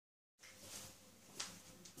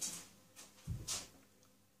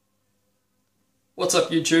What's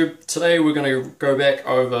up YouTube? Today we're going to go back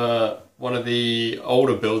over one of the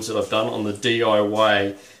older builds that I've done on the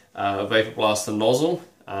DIY Vapor Blaster nozzle.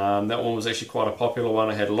 That one was actually quite a popular one.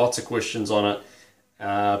 I had lots of questions on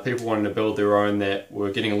it. People wanting to build their own that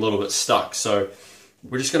were getting a little bit stuck. So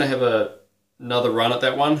we're just going to have another run at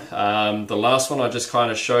that one. The last one I just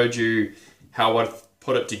kind of showed you how I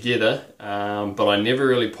put it together, but I never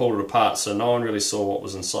really pulled it apart, so no one really saw what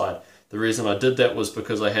was inside. The reason I did that was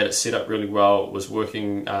because I had it set up really well. It was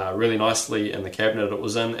working really nicely in the cabinet it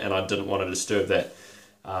was in, and I didn't want to disturb that.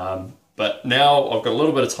 But now I've got a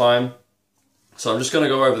little bit of time, so I'm just going to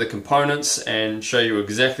go over the components and show you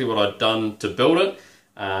exactly what I've done to build it,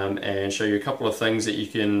 and show you a couple of things that you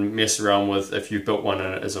can mess around with if you've built one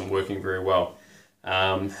and it isn't working very well.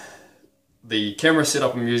 The camera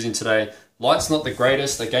setup I'm using today, light's not the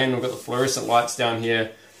greatest. Again, we've got the fluorescent lights down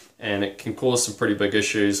here, and it can cause some pretty big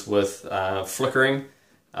issues with flickering.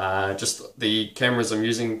 Just the cameras I'm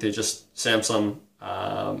using, they're just Samsung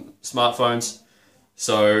smartphones.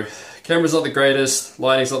 So camera's not the greatest,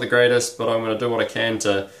 lighting's not the greatest, but I'm going to do what I can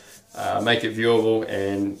to make it viewable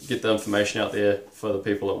and get the information out there for the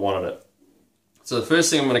people that wanted it. So the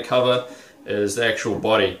first thing I'm going to cover is the actual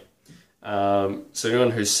body. So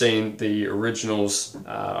anyone who's seen the originals,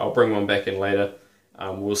 I'll bring one back in later,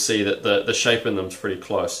 we'll see that the shape in them is pretty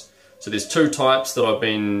close. So there's two types that I've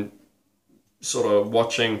been sort of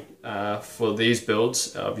watching for these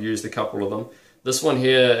builds. I've used a couple of them. This one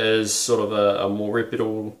here is sort of a more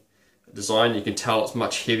reputable design. You can tell it's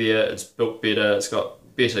much heavier, it's built better, it's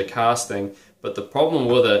got better casting, but the problem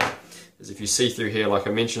with it is if you see through here, like I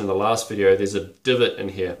mentioned in the last video, there's a divot in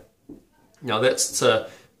here. Now that's to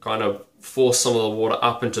kind of force some of the water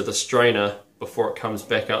up into the strainer before it comes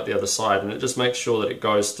back out the other side, and it just makes sure that it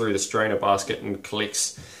goes through the strainer basket and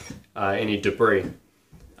collects any debris.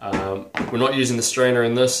 We're not using the strainer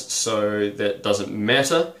in this, so that doesn't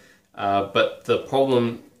matter, but the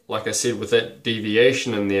problem, like I said, with that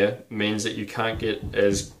deviation in there means that you can't get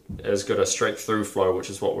as good a straight through flow,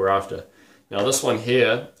 which is what we're after. Now this one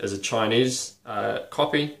here is a Chinese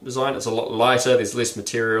copy design. It's a lot lighter, there's less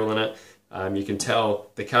material in it. You can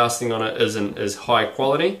tell the casting on it isn't as high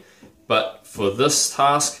quality, but for this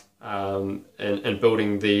task and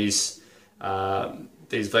building these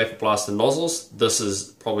Vapor Blaster nozzles, this is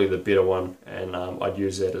probably the better one, and I'd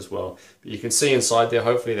use that as well. But you can see inside there,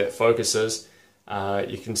 hopefully that focuses,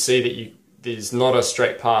 you can see that there's not a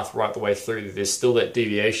straight path right the way through. There's still that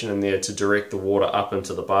deviation in there to direct the water up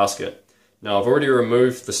into the basket. Now I've already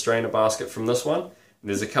removed the strainer basket from this one, and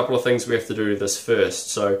there's a couple of things we have to do to this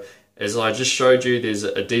first. So as I just showed you, there's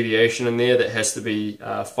a deviation in there that has to be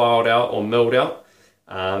filed out or milled out,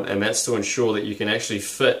 and that's to ensure that you can actually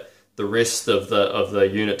fit the rest of the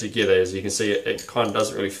unit together. As you can see, it kind of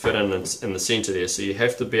doesn't really fit in the center there, so you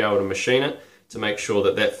have to be able to machine it to make sure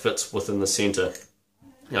that that fits within the center.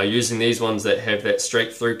 Now using these ones that have that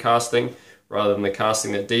straight through casting rather than the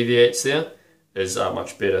casting that deviates there is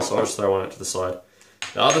much better, so I'll just throw one out to the side.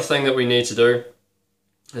 The other thing that we need to do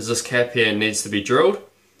is this cap here needs to be drilled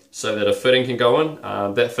so that a fitting can go in.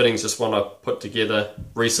 That fitting is just one I put together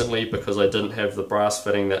recently because I didn't have the brass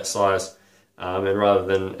fitting that size. And rather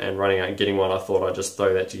than running out and getting one, I thought I'd just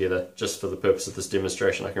throw that together just for the purpose of this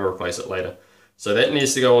demonstration. I can replace it later. So that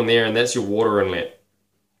needs to go in there, and that's your water inlet.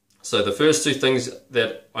 So the first two things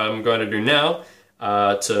that I'm going to do now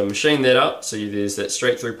are to machine that up so there's that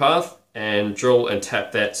straight through path, and drill and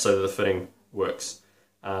tap that so that the fitting works.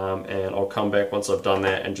 And I'll come back once I've done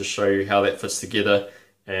that and just show you how that fits together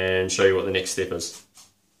and show you what the next step is.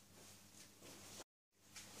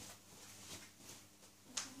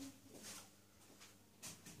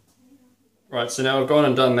 Right, so now I've gone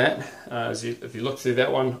and done that. If you look through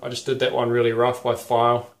that one, I just did that one really rough by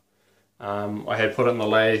file. I had put it in the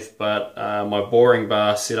lathe, but my boring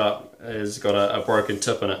bar setup has got a broken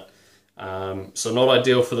tip in it. So not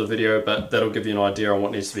ideal for the video, but that'll give you an idea on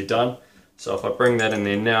what needs to be done. So if I bring that in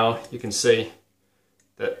there now, you can see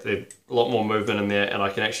that there's a lot more movement in there, and I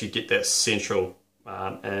can actually get that central,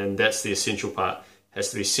 and that's the essential part. It has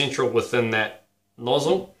to be central within that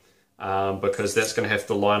nozzle, because that's going to have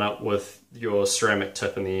to line up with your ceramic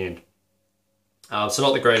tip in the end. So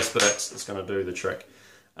not the greatest, but it's going to do the trick.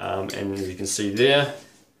 And as you can see there,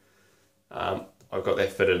 I've got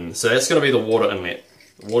that fitted in. So that's going to be the water inlet.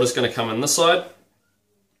 The water's going to come in this side,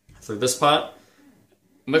 through this part,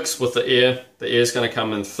 mix with the air. The air's going to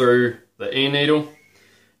come in through the air needle,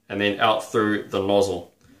 and then out through the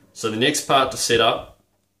nozzle. So the next part to set up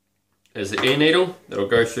is the air needle that'll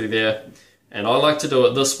go through there. And I like to do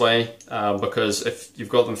it this way because if you've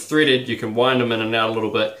got them threaded, you can wind them in and out a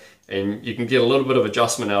little bit, and you can get a little bit of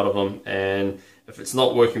adjustment out of them. And if it's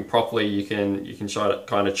not working properly, you can try to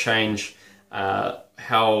kind of change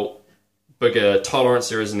how big a tolerance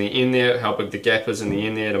there is in the end there, how big the gap is in the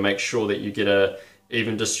end there, to make sure that you get a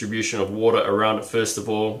even distribution of water around it first of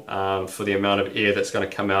all, for the amount of air that's going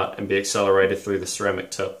to come out and be accelerated through the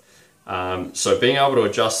ceramic tip. So being able to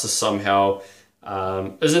adjust this somehow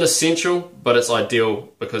isn't essential, but it's ideal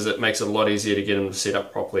because it makes it a lot easier to get them to set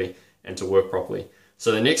up properly and to work properly.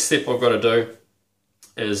 So the next step I've got to do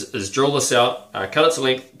is drill this out, cut it to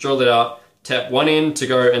length, drill it out, tap one end to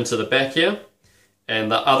go into the back here, and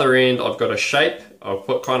the other end I've got a shape. I'll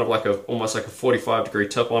put kind of like almost like a 45-degree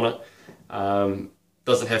tip on it.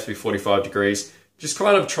 Doesn't have to be 45 degrees. Just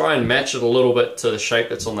kind of try and match it a little bit to the shape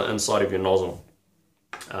that's on the inside of your nozzle.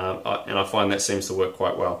 And I find that seems to work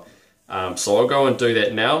quite well. So I'll go and do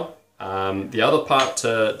that now. The other part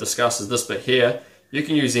to discuss is this bit here. You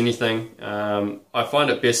can use anything. I find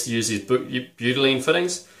it best to use these butylene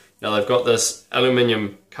fittings. Now they've got this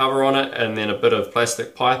aluminium cover on it and then a bit of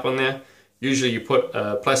plastic pipe on there. Usually you put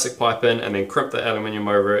a plastic pipe in and then crimp the aluminium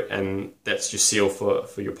over it, and that's your seal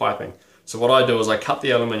for your piping. So what I do is I cut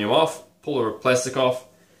the aluminium off, pull the plastic off,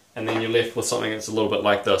 and then you're left with something that's a little bit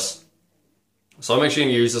like this. So I'm actually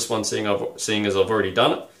going to use this one seeing as I've already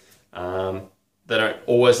done it. They don't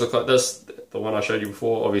always look like this. The one I showed you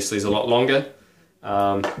before obviously is a lot longer,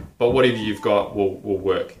 but whatever you've got will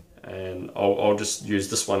work. And I'll just use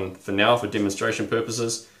this one for now for demonstration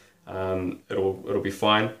purposes. It'll be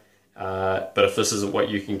fine. But if this isn't what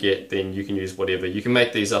you can get, then you can use whatever. You can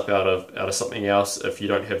make these up out of something else if you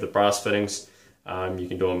don't have the brass fittings. You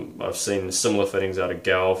can do them. I've seen similar fittings out of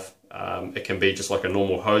galv. It can be just like a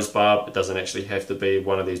normal hose barb. It doesn't actually have to be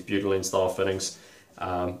one of these butylene style fittings.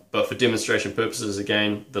 But for demonstration purposes,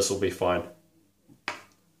 again, this will be fine.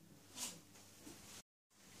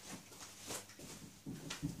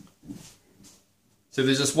 So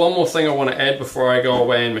there's just one more thing I want to add before I go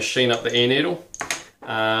away and machine up the air needle.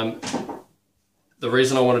 The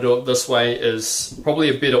reason I want to do it this way is probably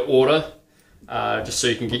a better order, just so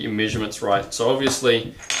you can get your measurements right. So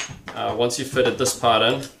obviously, once you've fitted this part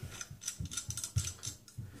in,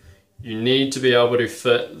 you need to be able to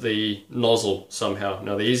fit the nozzle somehow.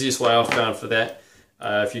 Now the easiest way I've found for that,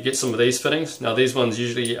 if you get some of these fittings, now these ones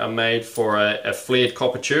usually are made for a flared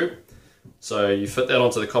copper tube. So you fit that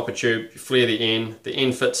onto the copper tube, you flare the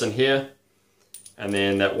end fits in here, and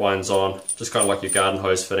then that winds on, just kind of like your garden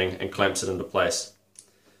hose fitting, and clamps it into place.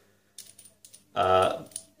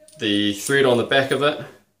 The thread on the back of it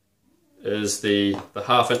is the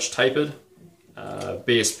 1/2 inch tapered,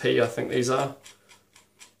 BSP I think these are,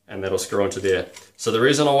 and that'll screw into there. So the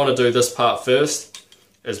reason I want to do this part first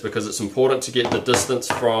is because it's important to get the distance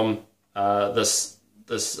from this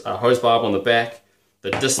hose barb on the back. The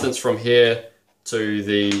distance from here to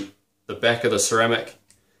the back of the ceramic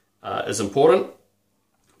is important,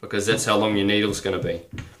 because that's how long your needle's going to be.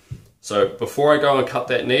 So before I go and cut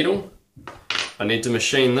that needle, I need to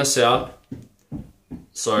machine this out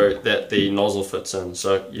so that the nozzle fits in.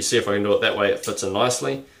 So you see, if I can do it that way, it fits in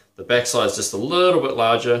nicely. The back side is just a little bit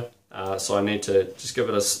larger, so I need to just give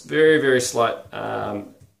it a very, very slight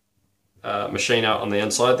machine out on the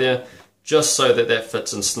inside there, just so that that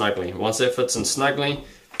fits in snugly. Once that fits in snugly,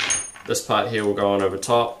 this part here will go on over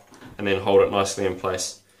top and then hold it nicely in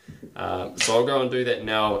place. So I'll go and do that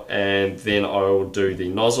now, and then I will do the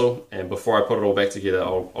nozzle, and before I put it all back together,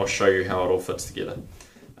 I'll show you how it all fits together.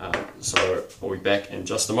 So I'll be back in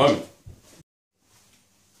just a moment.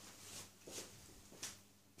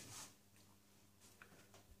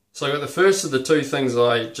 So I got the first of the two things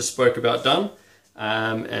I just spoke about done,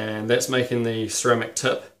 and that's making the ceramic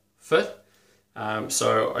tip fit.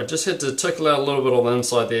 So I just had to tickle out a little bit on the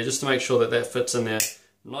inside there just to make sure that that fits in there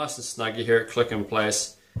nice and snug. You hear it click in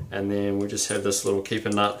place, and then we just have this little keeper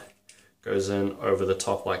nut goes in over the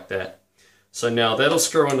top like that. So now that'll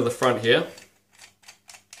screw into the front here,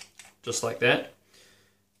 just like that,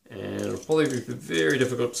 and it'll probably be very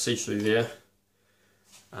difficult to see through there,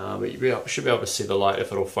 but you should be able to see the light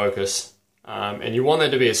if it'll focus, and you want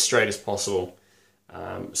that to be as straight as possible.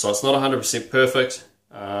 So it's not 100% perfect,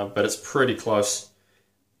 but it's pretty close.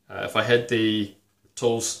 If I had the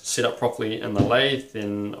tools set up properly in the lathe,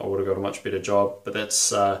 then I would have got a much better job, but that's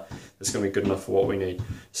going to be good enough for what we need.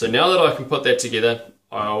 So now that I can put that together,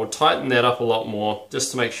 I'll tighten that up a lot more just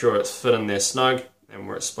to make sure it's fit in there snug and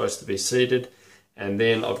where it's supposed to be seated. And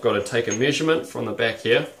then I've got to take a measurement from the back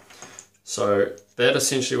here. So that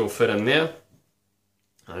essentially will fit in there.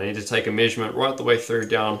 I need to take a measurement right the way through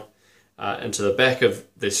down into the back of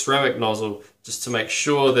the ceramic nozzle, just to make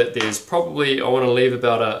sure that there's probably, I want to leave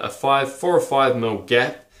about a 4 or 5 mil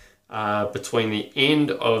gap between the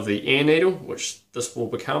end of the air needle, which this will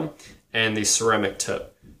become, and the ceramic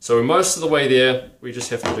tip. So we're most of the way there. We just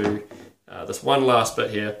have to do this one last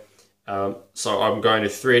bit here. So I'm going to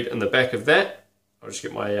thread in the back of that. I'll just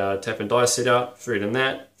get my tap and die set out, thread in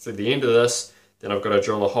that, through the end of this. Then I've got to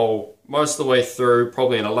drill a hole most of the way through,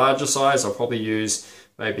 probably in a larger size. I'll probably use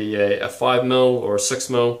maybe a 5mm or a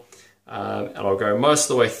 6mm. And I'll go most of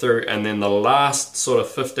the way through, and then the last sort of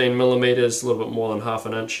 15mm, a little bit more than half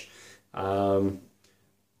an inch, I'll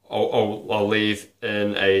leave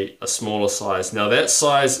in a smaller size. Now that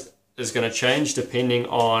size is going to change depending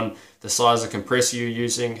on the size of compressor you're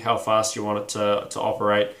using, how fast you want it to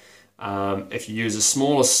operate. If you use a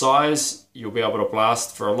smaller size, you'll be able to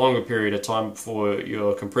blast for a longer period of time before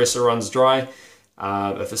your compressor runs dry.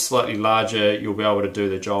 If it's slightly larger, you'll be able to do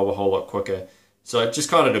the job a whole lot quicker. So it just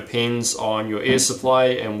kind of depends on your air supply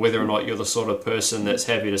and whether or not you're the sort of person that's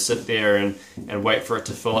happy to sit there and wait for it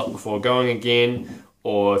to fill up before going again,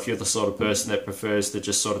 or if you're the sort of person that prefers to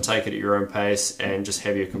just sort of take it at your own pace and just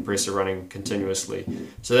have your compressor running continuously.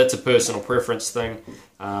 So that's a personal preference thing.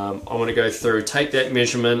 I'm going to go through, take that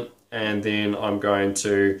measurement, and then I'm going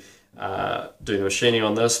to do the machining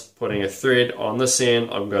on this, putting a thread on this end.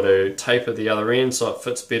 I'm going to taper the other end so it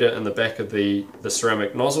fits better in the back of the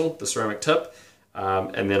ceramic nozzle, the ceramic tip.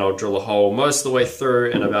 And then I'll drill a hole most of the way through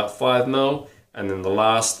in about 5mm, and then the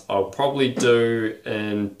last I'll probably do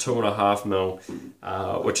in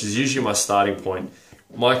 2.5mm, which is usually my starting point.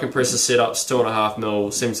 My compressor setup's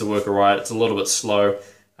 2.5mm, seems to work alright. It's a little bit slow,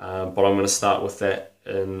 but I'm going to start with that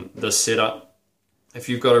in this setup. If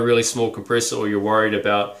you've got a really small compressor, or you're worried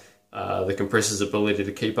about the compressor's ability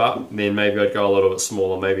to keep up, then maybe I'd go a little bit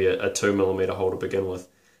smaller, maybe a 2mm hole to begin with.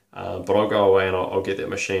 But I'll go away and I'll get that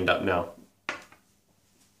machined up now.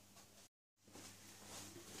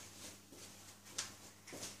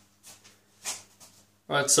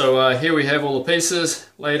 Right, so here we have all the pieces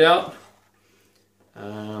laid out,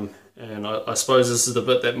 and I suppose this is the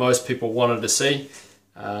bit that most people wanted to see.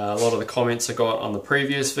 A lot of the comments I got on the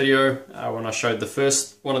previous video when I showed the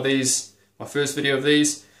first one of these, my first video of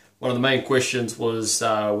these, one of the main questions was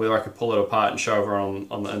whether I could pull it apart and show everyone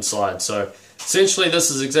on the inside. So essentially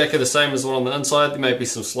this is exactly the same as the one on the inside. There may be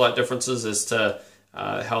some slight differences as to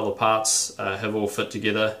how the parts have all fit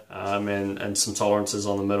together, and some tolerances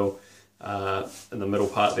on the middle. In the middle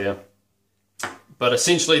part there, but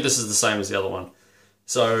essentially this is the same as the other one.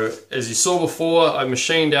 So as you saw before, I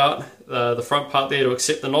machined out the front part there to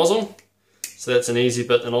accept the nozzle, so that's an easy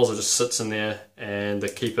bit. The nozzle just sits in there and the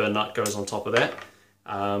keeper nut goes on top of that.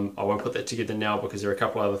 I won't put that together now because there are a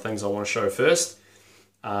couple other things I want to show first.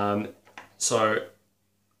 So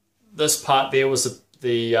this part there was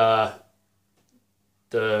the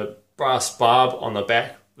brass barb on the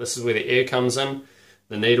back. This is where the air comes in.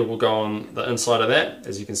 The needle will go on the inside of that.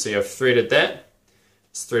 As you can see, I've threaded that.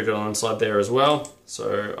 It's threaded on the inside there as well.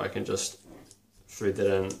 So I can just thread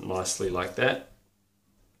that in nicely like that.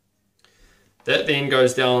 That then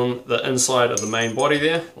goes down the inside of the main body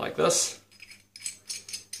there, like this.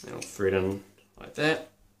 And I'll thread in like that.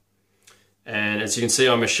 And as you can see,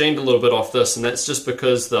 I machined a little bit off this, and that's just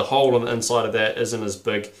because the hole on the inside of that isn't as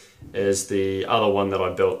big as the other one that I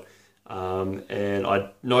built. And I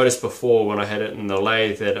noticed before when I had it in the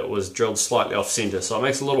lathe that it was drilled slightly off center, so it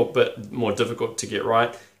makes it a little bit more difficult to get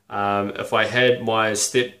right. If I had my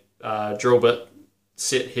step drill bit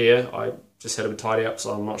set here, I just had it tidy up,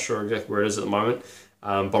 so I'm not sure exactly where it is at the moment,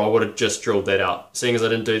 but I would have just drilled that out. Seeing as I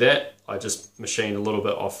didn't do that, I just machined a little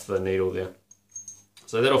bit off the needle there.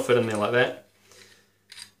 So that'll fit in there like that.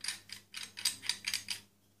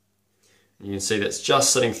 You can see that's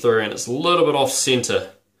just sitting through and it's a little bit off center.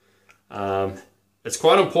 It's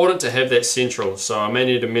quite important to have that central, so I may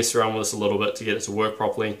need to mess around with this a little bit to get it to work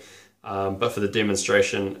properly, but for the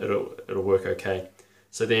demonstration it'll work okay.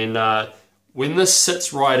 So then when this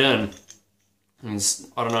sits right in,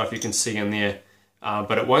 I don't know if you can see in there,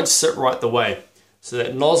 but it won't sit right the way. So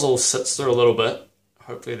that nozzle sits through a little bit.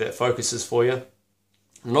 Hopefully that focuses for you.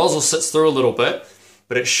 The nozzle sits through a little bit,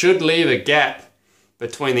 but it should leave a gap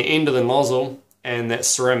between the end of the nozzle and that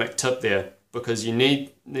ceramic tip there, because you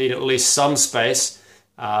need at least some space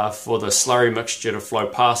for the slurry mixture to flow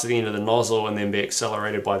past the end of the nozzle and then be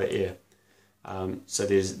accelerated by the air. So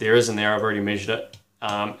there is in there, I've already measured it.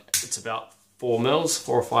 It's about 4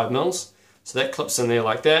 or 5 mils. So that clips in there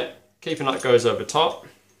like that. Keeper nut goes over top.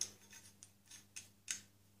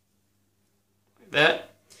 Like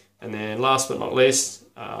that. And then last but not least,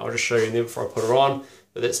 I'll just show you there before I put it on,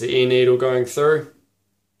 but that's the air needle going through.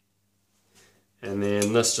 And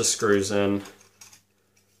then this just screws in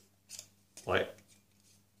like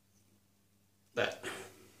that.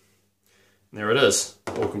 And there it is,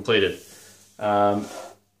 all completed.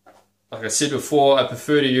 Like I said before, I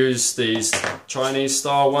prefer to use these Chinese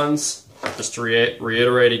style ones. Just to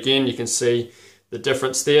reiterate again, you can see the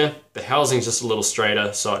difference there. The housing's just a little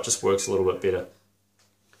straighter, so it just works a little bit better.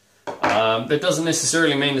 That doesn't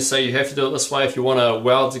necessarily mean to say you have to do it this way. If you want to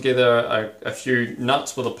weld together a few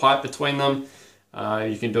nuts with a pipe between them,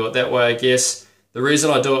 you can do it that way, I guess. The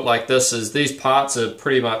reason I do it like this is these parts are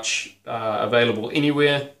pretty much available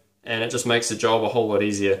anywhere, and it just makes the job a whole lot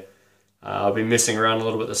easier. I've been messing around a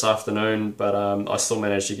little bit this afternoon, but I still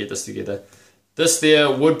managed to get this together. This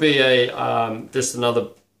there would be a just another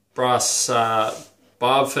brass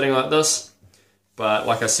barb fitting like this, but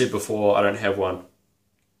like I said before, I don't have one.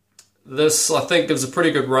 This, I think, gives a pretty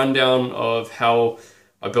good rundown of how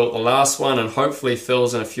I built the last one, and hopefully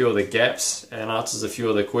fills in a few of the gaps and answers a few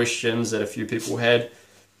of the questions that a few people had.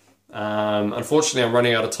 Unfortunately, I'm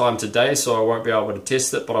running out of time today, so I won't be able to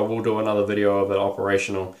test it, but I will do another video of it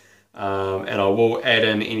operational. And I will add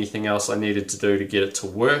in anything else I needed to do to get it to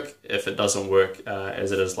work if it doesn't work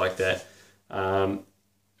as it is like that.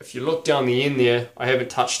 If you look down the end there, I haven't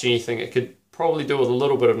touched anything. It could probably do with a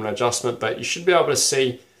little bit of an adjustment, but you should be able to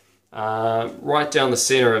see right down the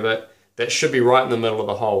center of it. That should be right in the middle of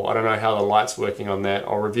the hole. I don't know how the light's working on that.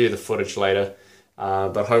 I'll review the footage later,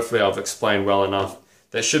 but hopefully I've explained well enough.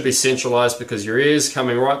 That should be centralized because your air is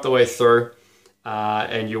coming right the way through,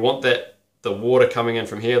 and you want the water coming in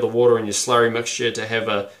from here, the water in your slurry mixture, to have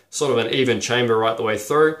a sort of an even chamber right the way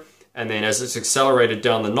through. And then as it's accelerated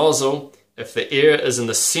down the nozzle, if the air is in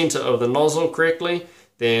the center of the nozzle correctly,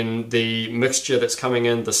 then the mixture that's coming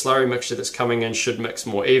in, the slurry mixture that's coming in, should mix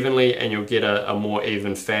more evenly, and you'll get a more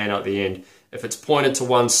even fan at the end. If it's pointed to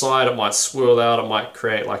one side, it might swirl out, it might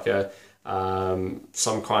create like a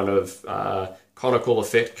some kind of conical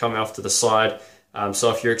effect coming off to the side.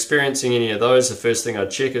 So if you're experiencing any of those, the first thing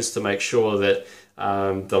I'd check is to make sure that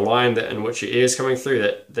the line in which your air is coming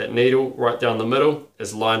through, that needle right down the middle,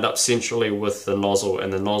 is lined up centrally with the nozzle,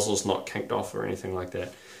 and the nozzle's not kinked off or anything like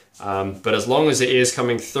that. But as long as the air is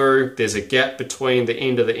coming through, there's a gap between the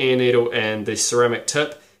end of the air needle and the ceramic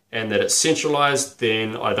tip, and that it's centralized,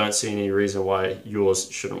 then I don't see any reason why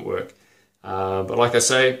yours shouldn't work. But like I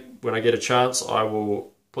say, when I get a chance, I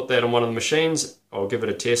will put that on one of the machines, I'll give it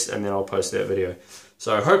a test, and then I'll post that video.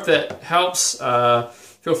 So I hope that helps.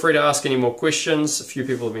 Feel free to ask any more questions. A few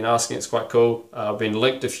people have been asking, it's quite cool. I've been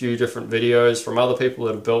linked a few different videos from other people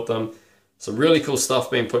that have built them. Some really cool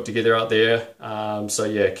stuff being put together out there. So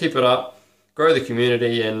yeah, keep it up, grow the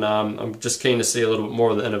community, and I'm just keen to see a little bit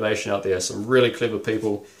more of the innovation out there. Some really clever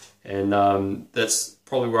people, and that's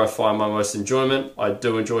probably where I find my most enjoyment. I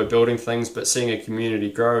do enjoy building things, but seeing a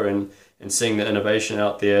community grow and seeing the innovation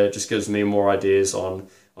out there just gives me more ideas on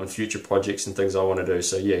future projects and things I want to do.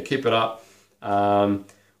 So yeah, keep it up.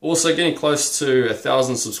 Also getting close to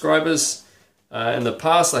 1,000 subscribers. In the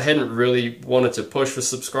past, I hadn't really wanted to push for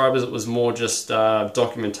subscribers. It was more just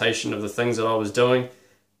documentation of the things that I was doing.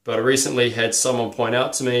 But I recently had someone point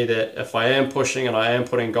out to me that if I am pushing and I am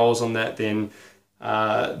putting goals on that, then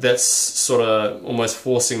that's sort of almost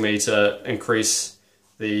forcing me to increase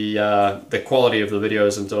the quality of the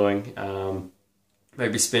videos I'm doing.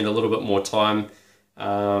 Maybe spend a little bit more time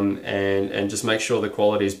and just make sure the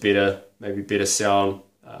quality is better, maybe better sound,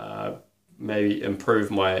 maybe improve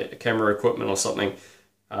my camera equipment or something,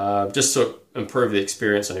 just to improve the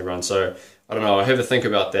experience on everyone. So I don't know, I'll have a think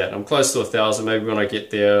about that. I'm close to 1,000. Maybe when I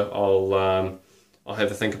get there, I'll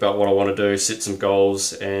have a think about what I want to do, set some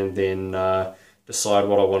goals, and then decide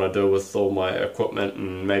what I want to do with all my equipment,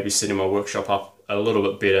 and maybe setting my workshop up a little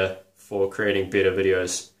bit better for creating better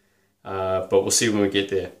videos. But we'll see when we get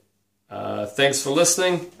there. Thanks for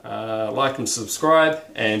listening. Like and subscribe,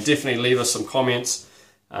 and definitely leave us some comments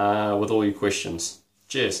with all your questions.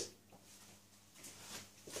 Cheers.